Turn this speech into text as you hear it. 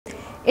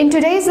In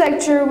today's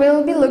lecture,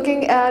 we'll be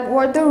looking at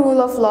what the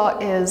rule of law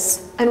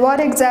is and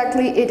what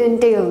exactly it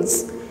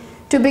entails.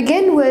 To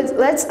begin with,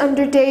 let's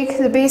undertake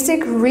the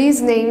basic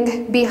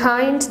reasoning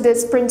behind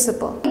this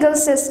principle. If the legal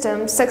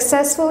system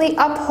successfully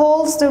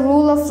upholds the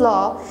rule of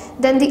law,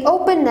 then the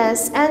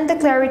openness and the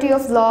clarity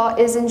of law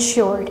is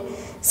ensured.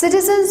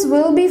 Citizens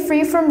will be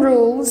free from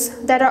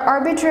rules that are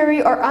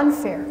arbitrary or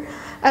unfair,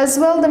 as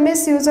well the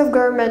misuse of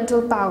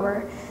governmental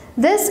power.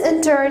 This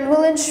in turn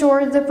will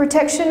ensure the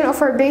protection of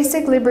our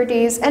basic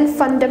liberties and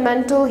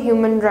fundamental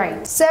human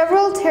rights.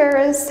 Several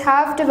theorists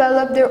have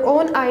developed their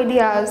own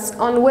ideas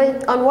on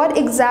what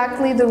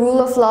exactly the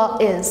rule of law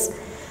is.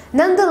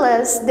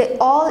 Nonetheless, they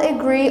all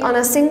agree on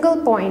a single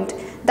point,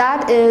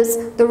 that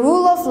is, the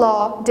rule of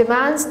law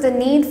demands the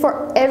need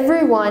for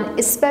everyone,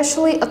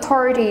 especially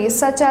authorities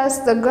such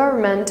as the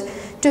government,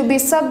 to be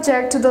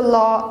subject to the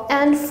law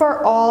and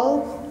for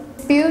all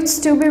disputes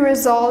to be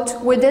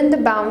resolved within the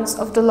bounds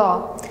of the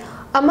law.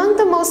 Among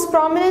the most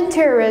prominent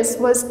theorists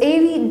was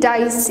A.V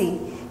Dicey.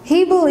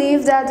 He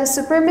believed that the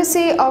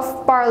supremacy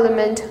of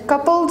Parliament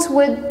coupled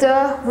with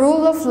the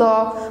rule of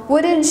law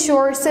would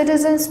ensure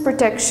citizens'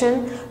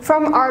 protection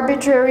from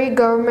arbitrary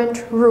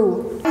government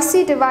rule.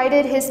 Dicey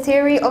divided his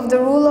theory of the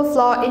rule of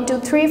law into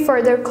three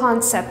further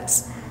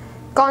concepts.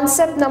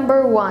 Concept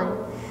number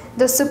 1.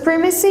 The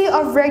supremacy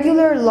of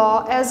regular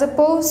law as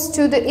opposed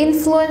to the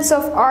influence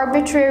of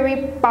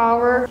arbitrary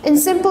power. In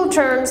simple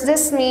terms,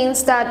 this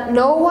means that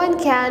no one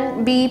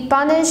can be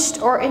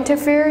punished or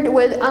interfered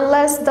with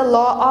unless the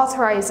law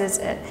authorizes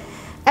it.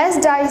 As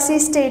Dicey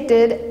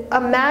stated,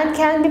 a man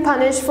can be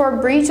punished for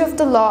breach of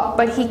the law,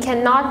 but he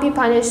cannot be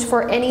punished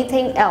for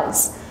anything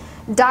else.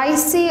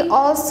 Dicey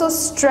also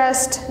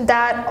stressed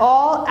that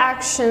all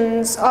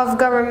actions of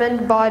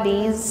government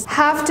bodies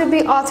have to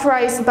be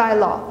authorized by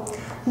law.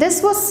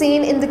 This was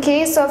seen in the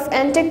case of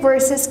Entails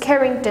versus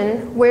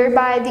Carrington,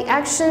 whereby the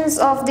actions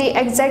of the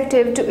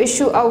executive to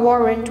issue a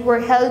warrant were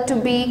held to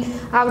be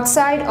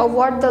outside of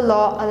what the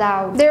law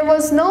allowed. There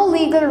was no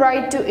legal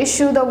right to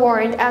issue the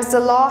warrant as the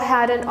law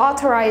hadn't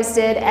authorized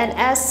it, and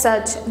as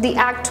such, the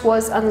act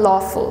was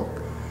unlawful.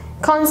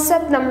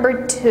 Concept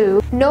number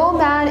 2. No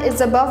man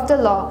is above the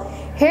law.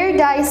 Here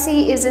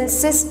Dicey is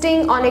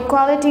insisting on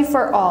equality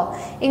for all,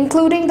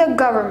 including the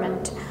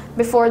government,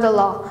 before the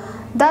law.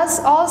 Thus,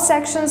 all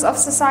sections of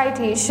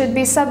society should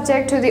be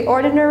subject to the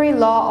ordinary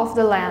law of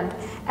the land,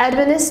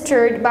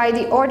 administered by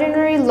the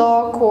ordinary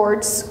law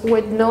courts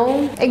with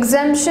no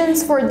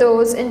exemptions for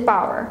those in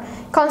power.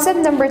 Concept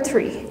number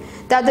 3.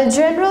 That the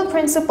general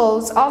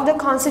principles of the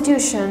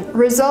Constitution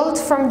result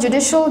from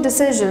judicial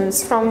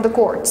decisions from the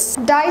courts.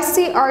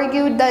 Dicey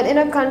argued that in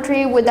a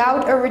country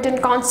without a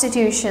written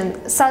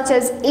constitution, such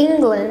as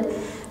England,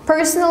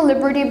 personal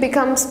liberty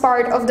becomes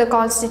part of the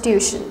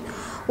Constitution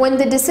when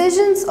the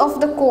decisions of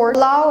the court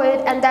allow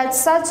it, and that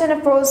such an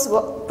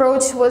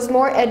approach was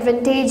more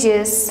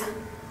advantageous.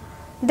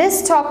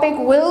 This topic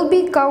will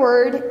be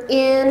covered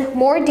in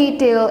more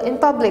detail in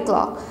public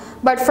law,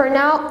 but for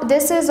now,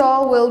 this is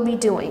all we'll be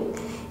doing.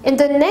 In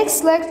the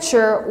next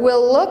lecture,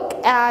 we'll look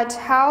at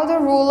how the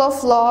rule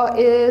of law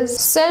is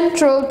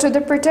central to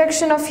the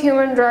protection of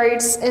human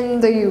rights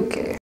in the UK.